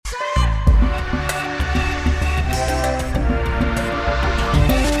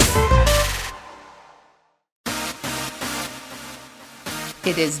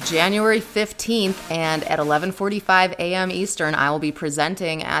It is January 15th, and at 11:45 a.m. Eastern, I will be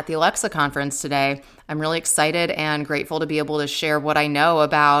presenting at the Alexa conference today. I'm really excited and grateful to be able to share what I know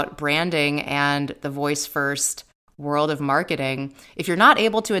about branding and the voice-first world of marketing. If you're not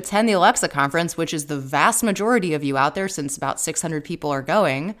able to attend the Alexa conference, which is the vast majority of you out there since about 600 people are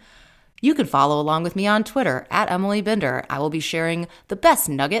going, you can follow along with me on Twitter at Emily Binder. I will be sharing the best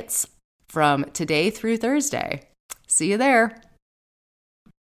nuggets from today through Thursday. See you there.